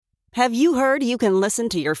Have you heard you can listen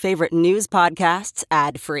to your favorite news podcasts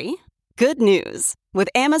ad-free? Good news. With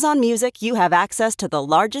Amazon Music, you have access to the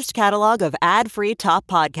largest catalog of ad-free top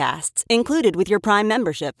podcasts included with your Prime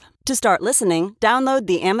membership. To start listening, download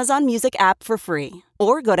the Amazon Music app for free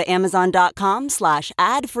or go to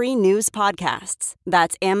amazon.com/ad-free news podcasts.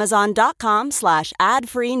 That's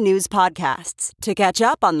amazon.com/ad-free news podcasts to catch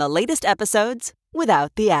up on the latest episodes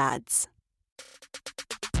without the ads.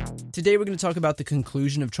 Today we're going to talk about the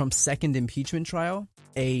conclusion of Trump's second impeachment trial,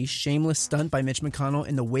 a shameless stunt by Mitch McConnell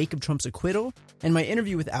in the wake of Trump's acquittal, and my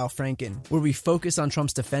interview with Al Franken, where we focus on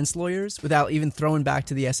Trump's defense lawyers without even throwing back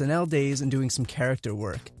to the SNL days and doing some character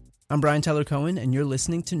work. I'm Brian Tyler Cohen, and you're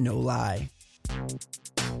listening to No Lie.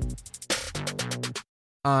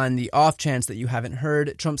 On the off chance that you haven't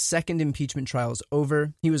heard, Trump's second impeachment trial is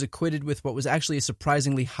over. He was acquitted with what was actually a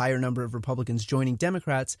surprisingly higher number of Republicans joining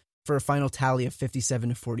Democrats for a final tally of 57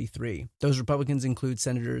 to 43. Those Republicans include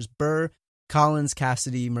Senators Burr, Collins,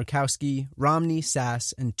 Cassidy, Murkowski, Romney,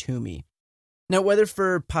 Sass, and Toomey. Now, whether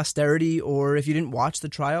for posterity or if you didn't watch the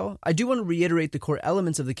trial, I do want to reiterate the core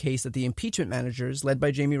elements of the case that the impeachment managers, led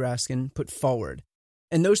by Jamie Raskin, put forward.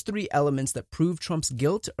 And those three elements that prove Trump's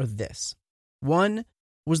guilt are this. One,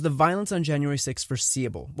 was the violence on January 6th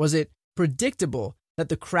foreseeable? Was it predictable that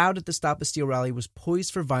the crowd at the Stop the Steal rally was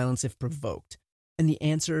poised for violence if provoked? And the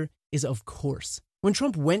answer is of course. When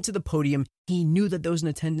Trump went to the podium, he knew that those in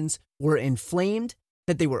attendance were inflamed,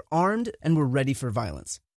 that they were armed, and were ready for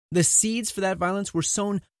violence. The seeds for that violence were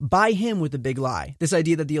sown by him with the big lie. This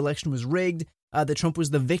idea that the election was rigged, that Trump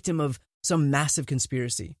was the victim of some massive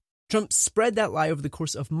conspiracy. Trump spread that lie over the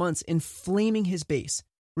course of months, inflaming his base,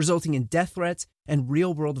 resulting in death threats and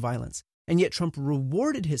real-world violence. And yet Trump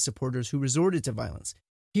rewarded his supporters who resorted to violence.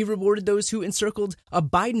 He rewarded those who encircled a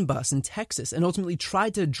Biden bus in Texas and ultimately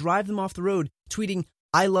tried to drive them off the road, tweeting,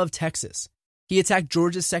 "I love Texas." He attacked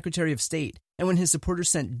Georgia's Secretary of State, and when his supporters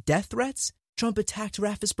sent death threats, Trump attacked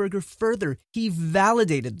Raffensperger further. He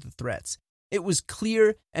validated the threats. It was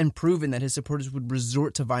clear and proven that his supporters would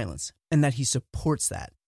resort to violence, and that he supports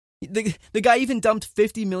that. The guy even dumped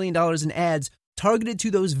 $50 million in ads targeted to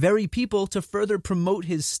those very people to further promote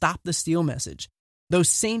his Stop the Steal message. Those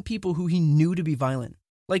same people who he knew to be violent.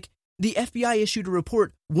 Like, the FBI issued a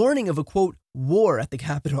report warning of a, quote, war at the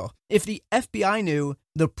Capitol. If the FBI knew,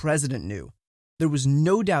 the president knew. There was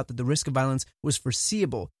no doubt that the risk of violence was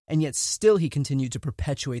foreseeable, and yet still he continued to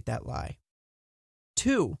perpetuate that lie.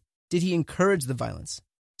 2, did he encourage the violence?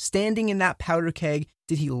 Standing in that powder keg,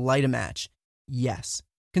 did he light a match? Yes.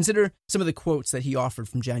 Consider some of the quotes that he offered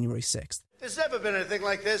from January 6th. There's never been anything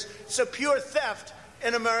like this. It's a pure theft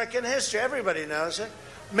in American history. Everybody knows it.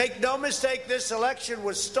 Make no mistake, this election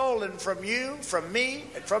was stolen from you, from me,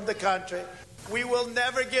 and from the country. We will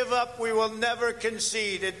never give up. We will never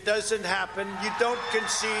concede. It doesn't happen. You don't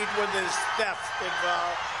concede when there's theft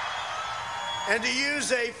involved. And to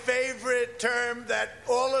use a favorite term that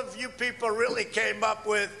all of you people really came up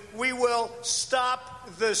with, we will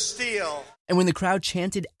stop the steal. And when the crowd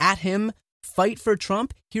chanted at him, "Fight for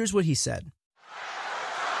Trump," here's what he said.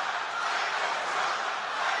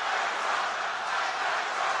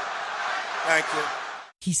 Thank you.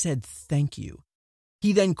 He said, "Thank you."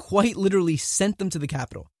 He then quite literally sent them to the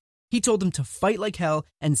Capitol. He told them to fight like hell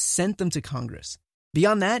and sent them to Congress.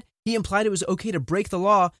 Beyond that, he implied it was okay to break the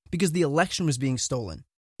law because the election was being stolen.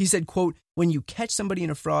 He said, quote, "When you catch somebody in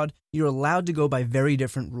a fraud, you're allowed to go by very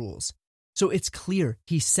different rules." So it's clear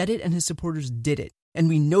he said it and his supporters did it. And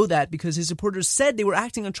we know that because his supporters said they were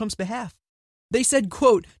acting on Trump's behalf. They said,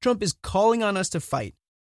 quote, "Trump is calling on us to fight."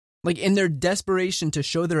 Like, in their desperation to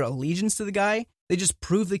show their allegiance to the guy, they just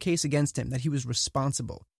proved the case against him, that he was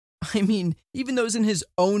responsible. I mean, even those in his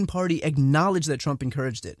own party acknowledged that Trump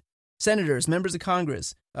encouraged it. Senators, members of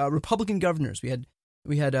Congress, Republican governors. We had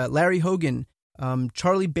Larry Hogan,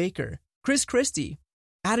 Charlie Baker, Chris Christie,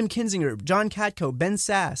 Adam Kinzinger, John Katko, Ben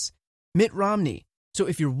Sass, Mitt Romney. So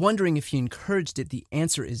if you're wondering if he encouraged it, the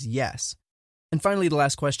answer is yes. And finally, the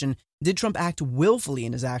last question, did Trump act willfully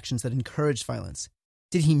in his actions that encouraged violence?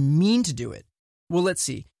 Did he mean to do it? Well, let's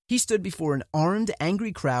see. He stood before an armed,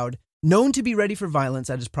 angry crowd, known to be ready for violence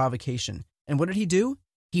at his provocation. And what did he do?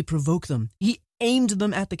 He provoked them. He aimed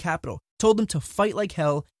them at the Capitol, told them to fight like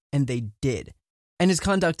hell, and they did. And his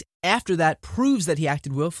conduct after that proves that he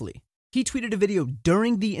acted willfully. He tweeted a video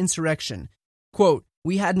during the insurrection. Quote,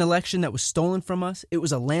 "We had an election that was stolen from us. It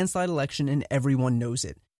was a landslide election, and everyone knows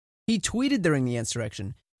it." He tweeted during the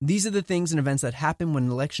insurrection, "These are the things and events that happen when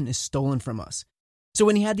an election is stolen from us." So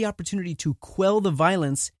when he had the opportunity to quell the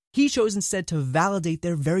violence, he chose instead to validate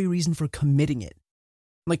their very reason for committing it.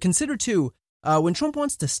 Like, consider too, when Trump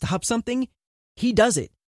wants to stop something, he does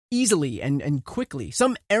it. easily and quickly.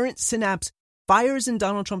 Some errant synapse fires in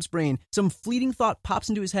Donald Trump's brain, some fleeting thought pops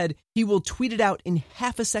into his head, he will tweet it out in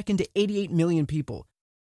half a second to 88 million people.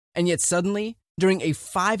 And yet suddenly, during a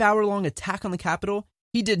 5-hour-long attack on the Capitol,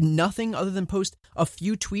 he did nothing other than post a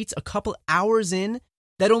few tweets a couple hours in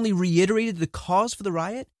that only reiterated the cause for the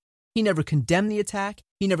riot. He never condemned the attack.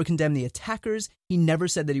 He never condemned the attackers. He never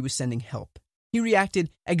said that he was sending help. He reacted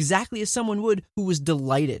exactly as someone would who was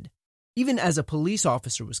delighted, even as a police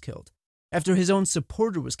officer was killed, after his own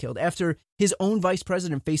supporter was killed, after his own vice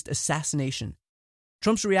president faced assassination.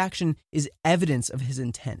 Trump's reaction is evidence of his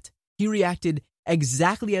intent. He reacted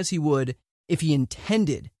exactly as he would if he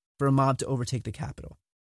intended for a mob to overtake the Capitol.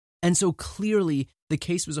 And so clearly the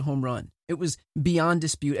case was a home run. It was beyond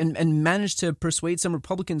dispute and managed to persuade some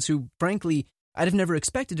Republicans who, frankly, I'd have never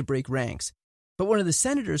expected to break ranks. But one of the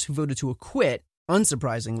senators who voted to acquit,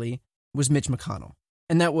 unsurprisingly, was Mitch McConnell.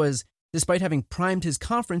 And that was despite having primed his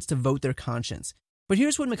conference to vote their conscience. But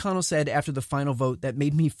here's what McConnell said after the final vote that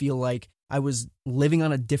made me feel like I was living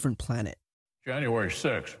on a different planet. January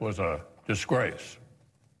 6th was a disgrace.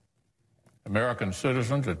 American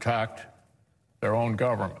citizens attacked their own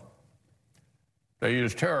government. They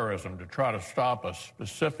used terrorism to try to stop a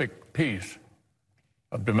specific piece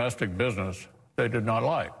of domestic business they did not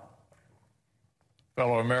like.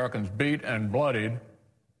 Fellow Americans beat and bloodied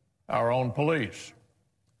our own police.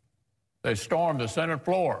 They stormed the Senate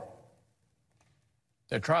floor.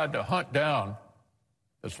 They tried to hunt down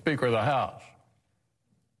the Speaker of the House.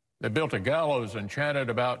 They built a gallows and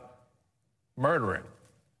chanted about murdering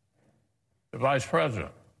the Vice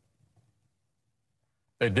President.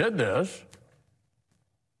 They did this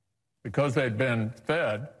because they'd been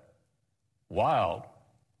fed wild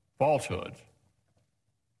falsehoods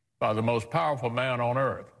by the most powerful man on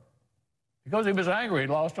earth. Because he was angry he'd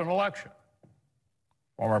lost an election.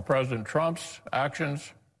 Former President Trump's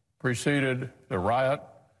actions preceded the riot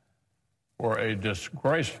for a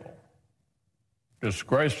disgraceful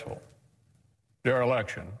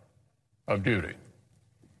dereliction of duty.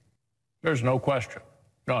 There's no question,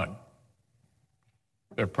 none,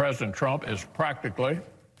 that President Trump is practically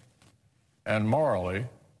and morally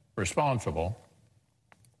responsible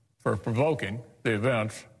for provoking the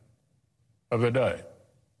events of the day.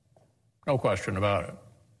 No question about it.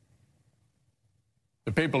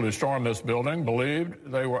 The people who stormed this building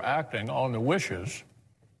believed they were acting on the wishes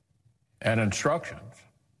and instructions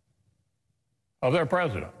of their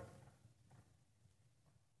president.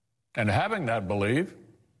 And having that belief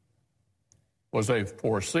was a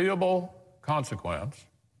foreseeable consequence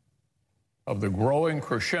of the growing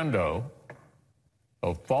crescendo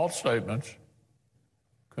of false statements,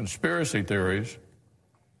 conspiracy theories,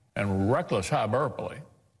 and reckless hyperbole,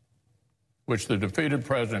 which the defeated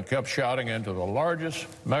president kept shouting into the largest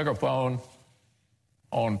megaphone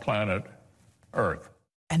on planet Earth.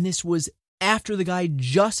 And this was after the guy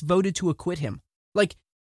just voted to acquit him. Like,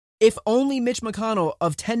 if only Mitch McConnell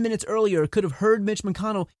of 10 minutes earlier could have heard Mitch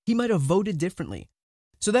McConnell, he might have voted differently.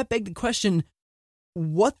 So that begged the question,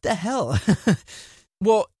 what the hell?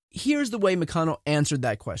 Well, here's the way McConnell answered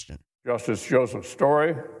that question. Justice Joseph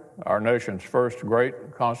Story, our nation's first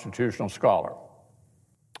great constitutional scholar,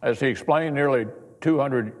 as he explained nearly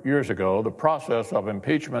 200 years ago, the process of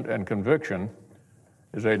impeachment and conviction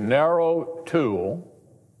is a narrow tool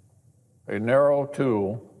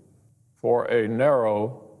for a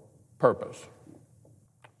narrow purpose.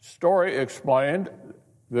 Story explained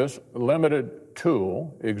this limited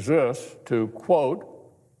tool exists to, quote,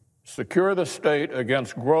 secure the state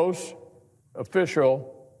against gross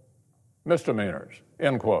official misdemeanors,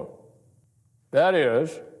 end quote. That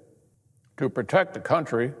is, to protect the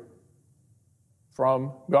country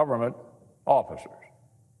from government officers.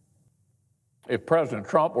 If President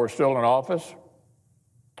Trump were still in office,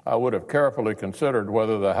 I would have carefully considered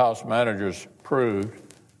whether the House managers proved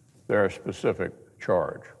their specific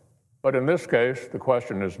charge. But in this case, the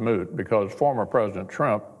question is moot because former President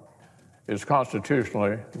Trump is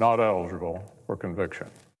constitutionally not eligible for conviction.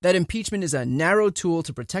 That impeachment is a narrow tool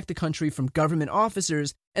to protect the country from government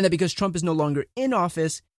officers, and that because Trump is no longer in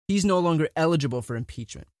office, he's no longer eligible for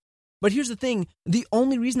impeachment. But here's the thing, the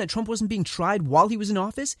only reason that Trump wasn't being tried while he was in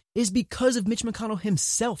office is because of Mitch McConnell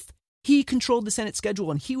himself. He controlled the Senate schedule,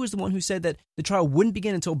 and he was the one who said that the trial wouldn't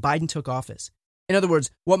begin until Biden took office. In other words,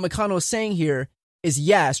 what McConnell is saying here is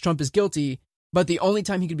yes, Trump is guilty, but the only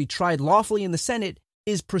time he could be tried lawfully in the Senate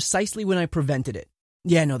is precisely when I prevented it.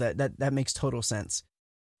 Yeah, no, that makes total sense.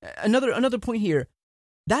 Another point here,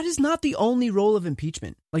 that is not the only role of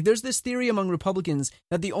impeachment. Like, there's this theory among Republicans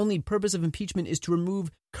that the only purpose of impeachment is to remove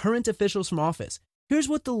current officials from office. Here's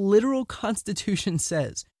what the literal Constitution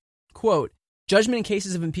says. Quote, Judgment in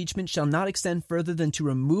cases of impeachment shall not extend further than to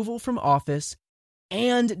removal from office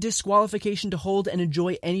and disqualification to hold and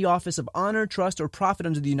enjoy any office of honor, trust, or profit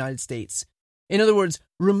under the United States. In other words,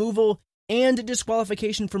 removal and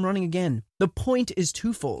disqualification from running again. The point is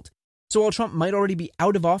twofold. So while Trump might already be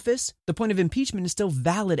out of office, the point of impeachment is still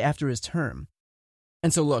valid after his term.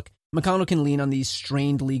 And so look, McConnell can lean on these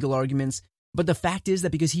strained legal arguments, but the fact is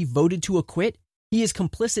that because he voted to acquit, he is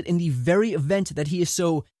complicit in the very event that he is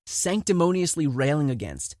so sanctimoniously railing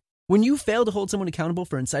against. When you fail to hold someone accountable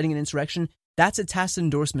for inciting an insurrection, that's a tacit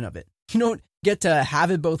endorsement of it. You don't get to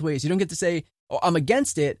have it both ways. You don't get to say, oh, I'm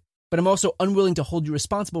against it, but I'm also unwilling to hold you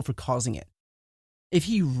responsible for causing it. If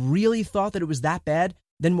he really thought that it was that bad,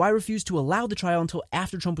 then why refuse to allow the trial until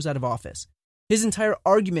after Trump was out of office? His entire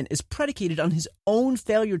argument is predicated on his own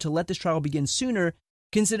failure to let this trial begin sooner,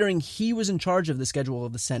 considering he was in charge of the schedule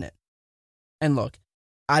of the Senate. And look,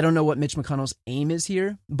 I don't know what Mitch McConnell's aim is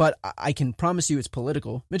here, but I can promise you it's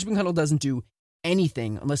political. Mitch McConnell doesn't do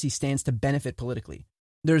anything unless he stands to benefit politically.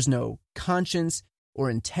 There's no conscience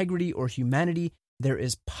or integrity or humanity. There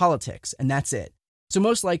is politics, and that's it. So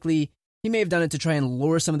most likely, he may have done it to try and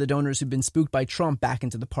lure some of the donors who've been spooked by Trump back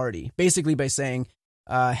into the party, basically by saying,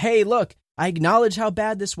 hey, look, I acknowledge how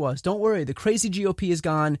bad this was. Don't worry, the crazy GOP is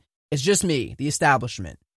gone. It's just me, the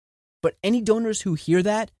establishment. But any donors who hear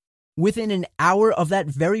that, within an hour of that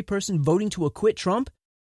very person voting to acquit Trump,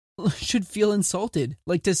 should feel insulted,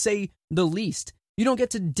 like to say the least. You don't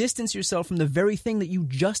get to distance yourself from the very thing that you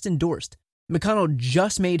just endorsed. McConnell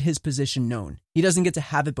just made his position known. He doesn't get to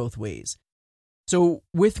have it both ways. So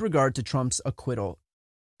with regard to Trump's acquittal,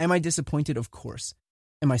 am I disappointed? Of course.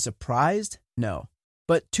 Am I surprised? No.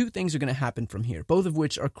 But two things are going to happen from here, both of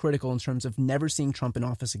which are critical in terms of never seeing Trump in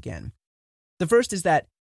office again. The first is that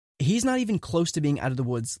he's not even close to being out of the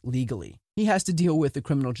woods legally. He has to deal with the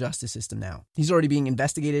criminal justice system now. He's already being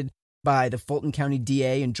investigated by the Fulton County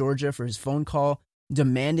DA in Georgia for his phone call,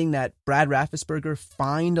 demanding that Brad Raffensperger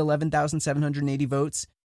find 11,780 votes.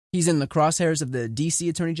 He's in the crosshairs of the D.C.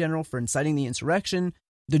 Attorney General for inciting the insurrection,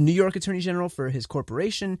 the New York Attorney General for his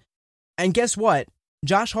corporation. And guess what?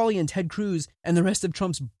 Josh Hawley and Ted Cruz and the rest of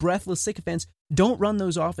Trump's breathless sycophants don't run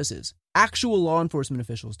those offices. Actual law enforcement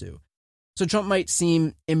officials do. So Trump might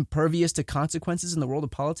seem impervious to consequences in the world of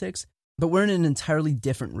politics, but we're in an entirely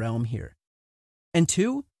different realm here. And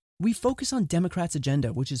two, we focus on Democrats'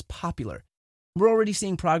 agenda, which is popular. We're already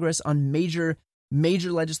seeing progress on major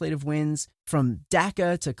legislative wins, from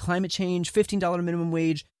DACA to climate change, $15 minimum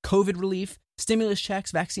wage, COVID relief, stimulus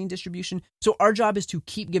checks, vaccine distribution. So our job is to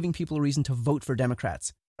keep giving people a reason to vote for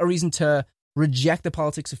Democrats, a reason to reject the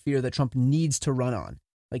politics of fear that Trump needs to run on.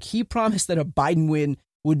 Like, he promised that a Biden win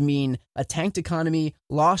would mean a tanked economy,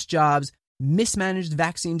 lost jobs, mismanaged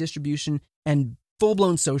vaccine distribution, and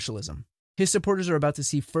full-blown socialism. His supporters are about to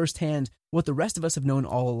see firsthand what the rest of us have known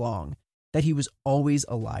all along, that he was always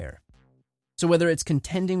a liar. So whether it's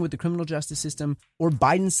contending with the criminal justice system or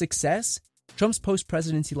Biden's success, Trump's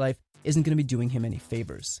post-presidency life isn't going to be doing him any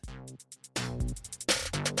favors.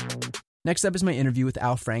 Next up is my interview with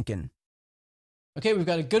Al Franken. Okay, we've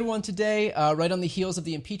got a good one today. Right on the heels of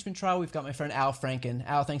the impeachment trial, we've got my friend Al Franken.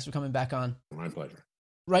 Al, thanks for coming back on. My pleasure.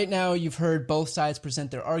 Right now, you've heard both sides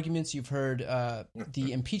present their arguments. You've heard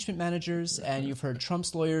the impeachment managers, and you've heard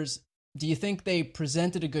Trump's lawyers. Do you think they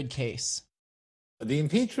presented a good case? The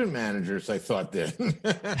impeachment managers, I thought, did.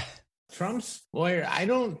 Trump's lawyer, I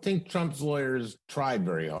don't think Trump's lawyers tried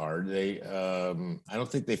very hard. I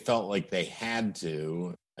don't think they felt like they had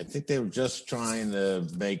to. I think they were just trying to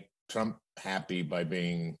make Trump happy by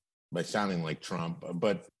sounding like Trump.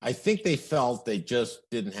 But I think they felt they just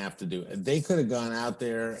didn't have to do it. They could have gone out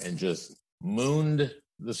there and just mooned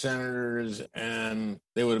the senators and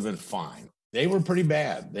they would have been fine. They were pretty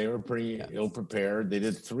bad. They were pretty ill-prepared. They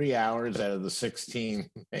did 3 hours out of the 16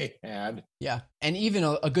 they had. Yeah, and even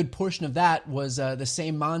a good portion of that was the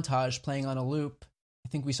same montage playing on a loop. I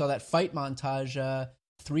think we saw that fight montage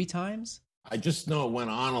 3 times. I just know it went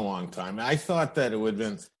on a long time. I thought that it would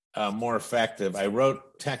have been more effective. I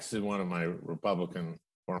texted one of my Republican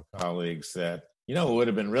former colleagues that, it would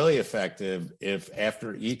have been really effective if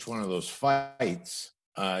after each one of those fights,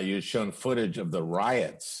 you had shown footage of the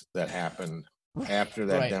riots that happened after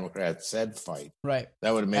that Democrat said fight. Right.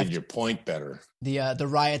 That would have made your point better. The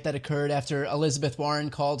riot that occurred after Elizabeth Warren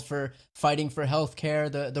called for fighting for health care,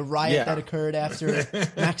 the riot that occurred after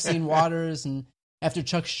Maxine Waters and after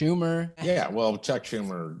Chuck Schumer. Yeah, well, Chuck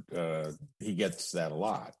Schumer, he gets that a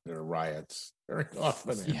lot. There are riots very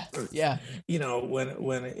often. Yeah.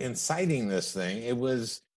 When inciting this thing, it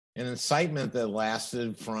was an incitement that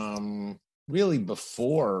lasted from really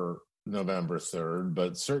before November 3rd,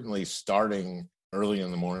 but certainly starting early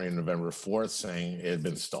in the morning, November 4th, saying it had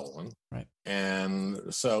been stolen. Right.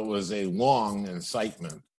 And so it was a long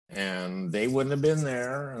incitement. And they wouldn't have been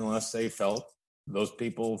there unless they felt those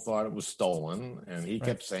people thought it was stolen. And he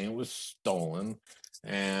kept saying it was stolen.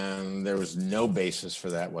 And there was no basis for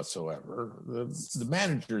that whatsoever. The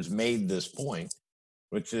managers made this point,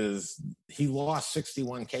 which is he lost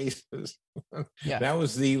 61 cases. Yeah. That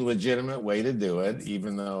was the legitimate way to do it,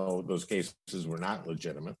 even though those cases were not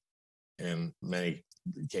legitimate in many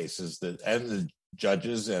cases. And the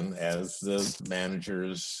judges, and as the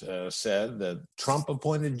managers said, that Trump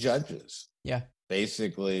appointed judges. Yeah.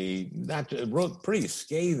 Basically, wrote pretty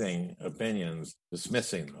scathing opinions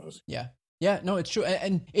dismissing those. Yeah. Yeah, no, it's true.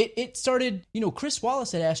 And it started, Chris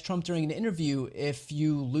Wallace had asked Trump during an interview, if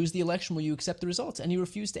you lose the election, will you accept the results? And he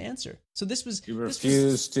refused to answer. So he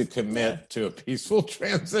refused to commit to a peaceful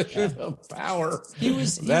transition of power. He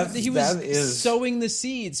was sowing the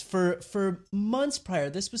seeds for months prior.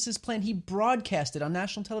 This was his plan. He broadcasted on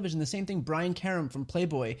national television the same thing. Brian Karem from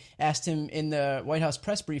Playboy asked him in the White House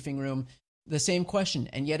press briefing room the same question,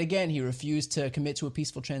 and yet again he refused to commit to a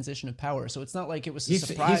peaceful transition of power. So it's not like it was a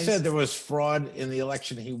surprise. He said there was fraud in the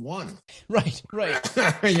election he won. Right. He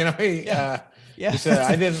said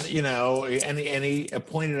I didn't. And he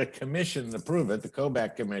appointed a commission to prove it, the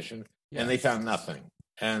Kobach Commission, and they found nothing.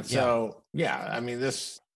 And so,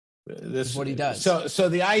 this is what he does. So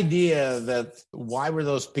the idea that why were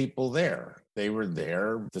those people there? They were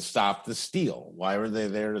there to stop the steal. Why were they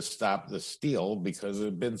there to stop the steal? Because it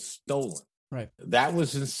had been stolen. Right. That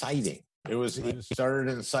was inciting. It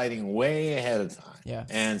started inciting way ahead of time. Yeah.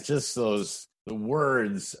 And just the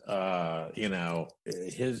words,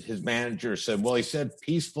 his manager said, well, he said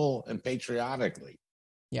peaceful and patriotically.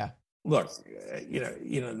 Yeah. Look,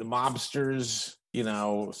 the mobsters,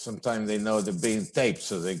 sometimes they know they're being taped.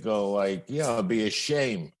 So they go like, it'd be a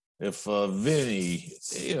shame if Vinny,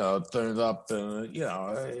 turned up, dead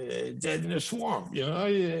in the swamp,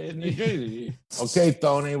 in New Jersey. Okay,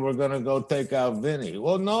 Tony, we're going to go take out Vinny.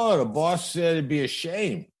 Well, no, the boss said it'd be a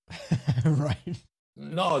shame. Right.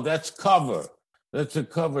 No, that's cover. That's a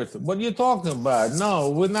cover. What are you talking about?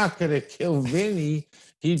 No, we're not going to kill Vinny.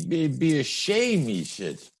 It'd be a shame, he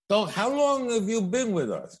said. How long have you been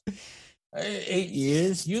with us? 8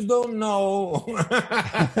 years. You don't know.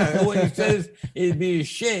 When he says it'd be a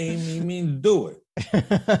shame, he means do it.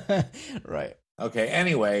 Right. Okay.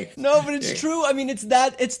 Anyway. No, but it's true. I mean, it's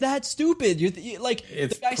that stupid.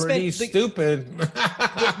 It's pretty stupid.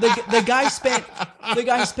 The guy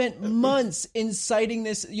spent months inciting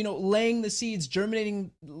this, laying the seeds,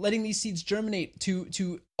 letting these seeds germinate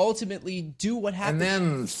to ultimately do what happened.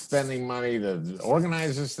 And then spending money to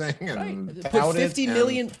organize this thing and put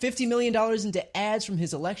 $50 million into ads from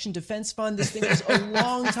his election defense fund. This thing was a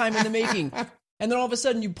long time in the making. And then all of a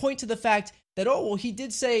sudden you point to the fact that, he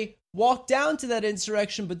did say walk down to that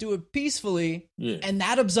insurrection, but do it peacefully. Yeah. And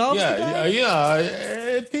that absolves the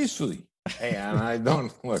guy? Peacefully. Hey, and I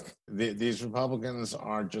don't look. These Republicans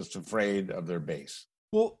are just afraid of their base.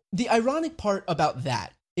 Well, the ironic part about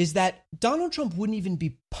that is that Donald Trump wouldn't even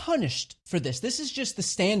be punished for this. This is just the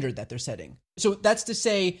standard that they're setting. So that's to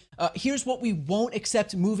say, here's what we won't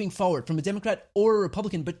accept moving forward from a Democrat or a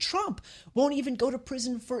Republican. But Trump won't even go to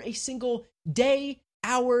prison for a single day,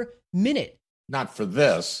 hour, minute. Not for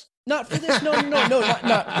this. Not for this. No, not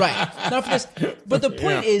right. Not for this. But the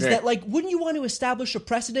point is that, wouldn't you want to establish a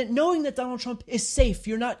precedent, knowing that Donald Trump is safe?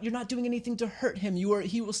 You're not doing anything to hurt him.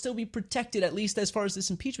 He will still be protected, at least as far as this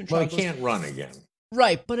impeachment trial goes. Well, he can't run again.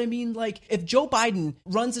 Right, but I mean, if Joe Biden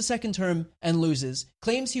runs a second term and loses,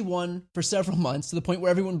 claims he won for several months to the point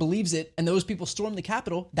where everyone believes it, and those people storm the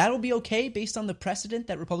Capitol, that'll be okay based on the precedent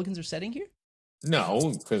that Republicans are setting here?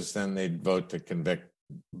 No, because then they'd vote to convict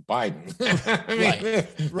Biden.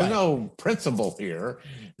 There's no principle here.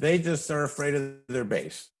 They just are afraid of their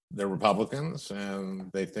base. They're Republicans,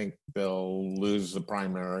 and they think they'll lose the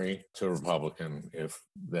primary to a Republican if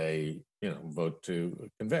they, vote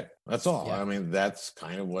to convict. That's all. Yeah. I mean, that's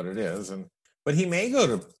kind of what it is. But he may go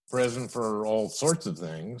to prison for all sorts of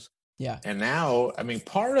things. Yeah. And now,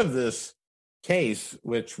 part of this case,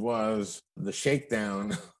 which was the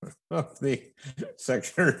shakedown of the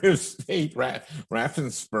Secretary of State,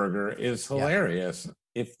 Raffensperger, is hilarious. Yeah.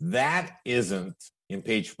 If that isn't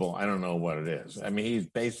impeachable, I don't know what it is. He's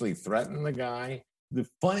basically threatened the guy. The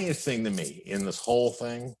funniest thing to me in this whole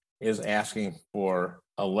thing is asking for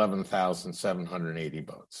 11,780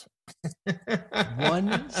 votes.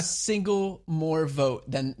 One single more vote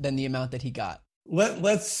than the amount that he got.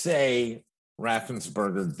 Let's say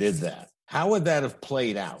Raffensperger did that. How would that have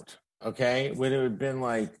played out? Okay, would it have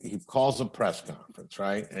been he calls a press conference,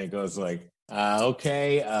 right? And he goes turns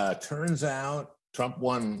out Trump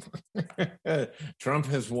won. Trump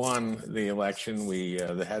has won the election. We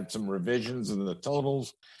had some revisions in the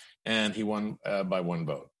totals, and he won by one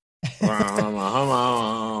vote. Did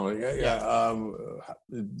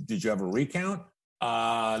you have a recount?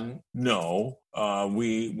 No.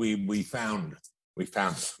 We found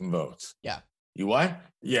some votes. Yeah. You what?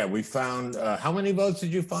 Yeah, we found. How many votes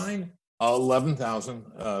did you find?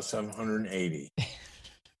 11,780.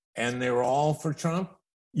 And they were all for Trump?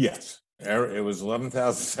 Yes. It was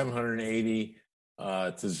 11,780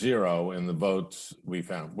 to 0 in the votes we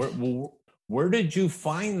found. Where did you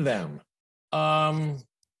find them?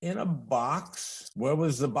 In a box. Where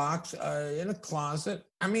was the box? In a closet.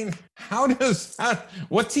 I mean,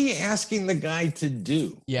 what's he asking the guy to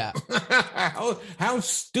do? Yeah. How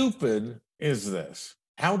stupid is this?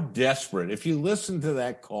 How desperate. If you listen to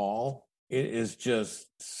that call, it is just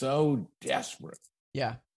so desperate.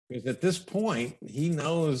 Yeah. Because at this point, he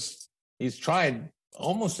knows he's tried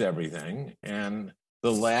almost everything. And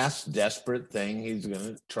the last desperate thing he's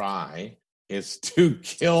going to try is to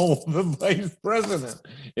kill the vice president.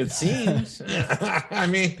 It seems. I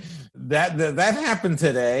mean, that happened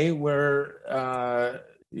today where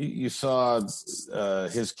you saw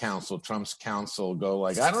his counsel, Trump's counsel, go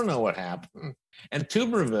like, I don't know what happened. And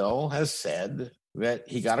Tuberville has said that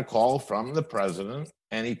he got a call from the president,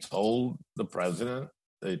 and he told the president,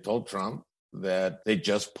 they told Trump that they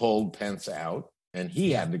just pulled Pence out and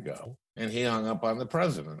he had to go, and he hung up on the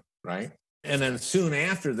president, right? And then soon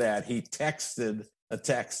after that, he texted a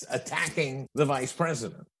text attacking the vice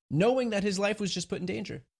president, knowing that his life was just put in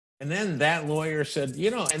danger. And then that lawyer said,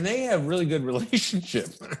 and they have really good relationship.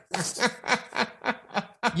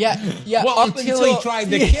 Yeah. Well, until he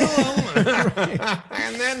tried to kill him. Right.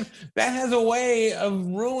 And then that has a way of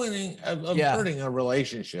ruining, of hurting a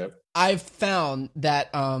relationship. I've found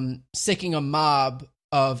that sicking a mob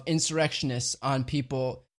of insurrectionists on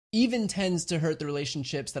people even tends to hurt the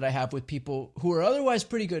relationships that I have with people who are otherwise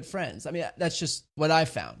pretty good friends. I mean, that's just what I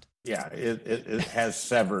found. Yeah, it has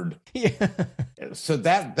severed. Yeah. So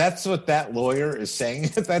that's what that lawyer is saying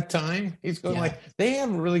at that time. He's going like, they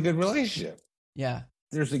have a really good relationship. Yeah.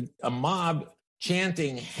 There's a mob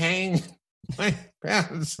chanting, hang my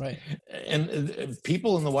Pence. Right. And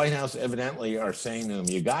people in the White House evidently are saying to him,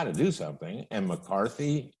 you got to do something. And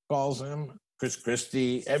McCarthy calls him. Chris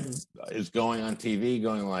Christie is going on TV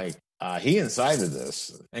going like, he incited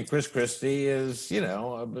this. And Chris Christie is,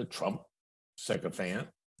 a Trump sycophant.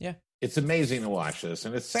 Yeah. It's amazing to watch this.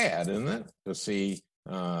 And it's sad, isn't it? To see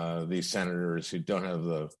these senators who don't have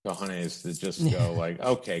the cojones to just go like,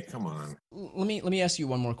 okay, come on. Let me ask you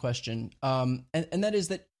one more question. And that is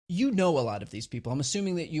that you know a lot of these people. I'm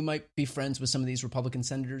assuming that you might be friends with some of these Republican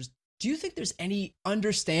senators. Do you think there's any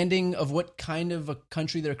understanding of what kind of a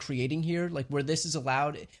country they're creating here, like where this is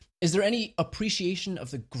allowed? Is there any appreciation of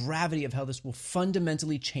the gravity of how this will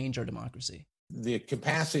fundamentally change our democracy? The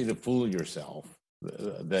capacity to fool yourself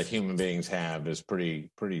that human beings have is pretty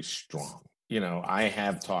strong. I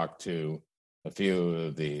have talked to a few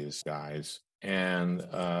of these guys and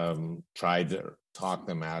tried to talk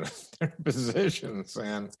them out of their positions.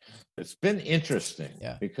 And it's been interesting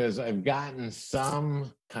because I've gotten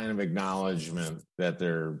some kind of acknowledgement that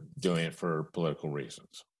they're doing it for political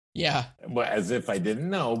reasons. Yeah. Well, as if I didn't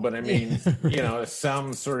know, but I mean,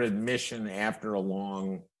 some sort of admission after a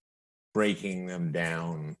long breaking them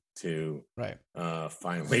down to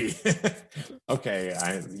finally, okay,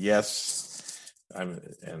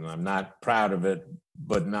 I'm not proud of it,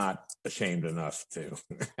 but not ashamed enough to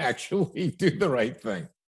actually do the right thing.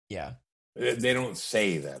 Yeah. They don't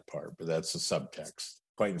say that part, but that's the subtext.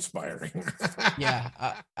 Quite inspiring. Yeah,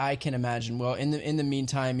 I can imagine. Well, in the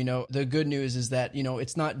meantime, the good news is that,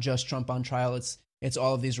 it's not just Trump on trial. It's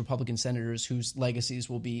all of these Republican senators whose legacies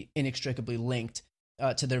will be inextricably linked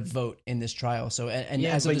to their vote in this trial. So,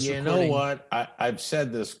 as of this recording, know what? I've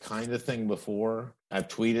said this kind of thing before. I've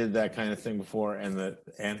tweeted that kind of thing before, and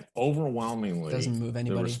overwhelmingly doesn't move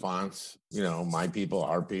anybody. The response, my people,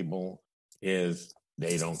 our people, is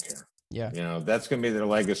they don't care. Yeah. That's going to be their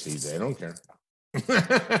legacy. They don't care.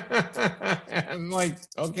 I'm like,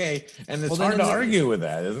 okay. And it's hard to argue with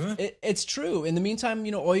that, isn't it? It's true. In the meantime,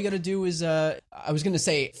 all you got to do is, I was going to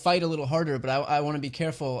say fight a little harder, but I want to be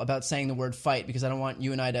careful about saying the word fight because I don't want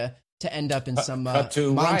you and I to end up in some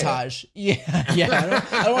montage. Riot. Yeah.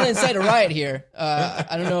 I don't want to incite a riot here.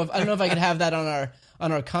 I don't know if I could have that on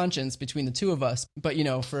our conscience between the two of us. But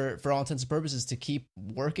for all intents and purposes, to keep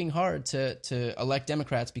working hard to elect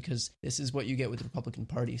Democrats because this is what you get with the Republican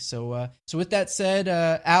Party. So with that said,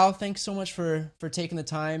 Al, thanks so much for taking the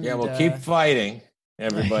time. Yeah, we'll keep fighting.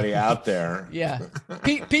 everybody out there. Yeah,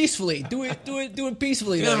 peacefully. Do it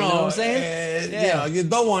peacefully. Though, you know what I'm saying? You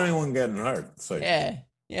don't want anyone getting hurt. So,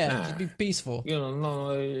 just be peaceful.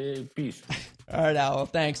 Peace. All right, Al. Well,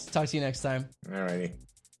 thanks. Talk to you next time. All righty.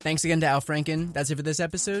 Thanks again to Al Franken. That's it for this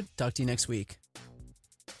episode. Talk to you next week.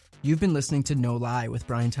 You've been listening to No Lie with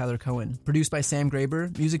Brian Tyler Cohen, produced by Sam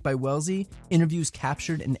Graber, music by Wellesley, interviews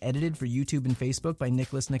captured and edited for YouTube and Facebook by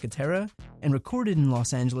Nicholas Nicotera, and recorded in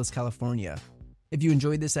Los Angeles, California. If you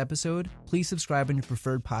enjoyed this episode, please subscribe on your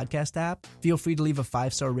preferred podcast app, feel free to leave a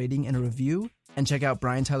 5-star rating and a review, and check out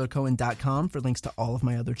BrianTylerCohen.com for links to all of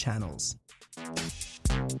my other channels.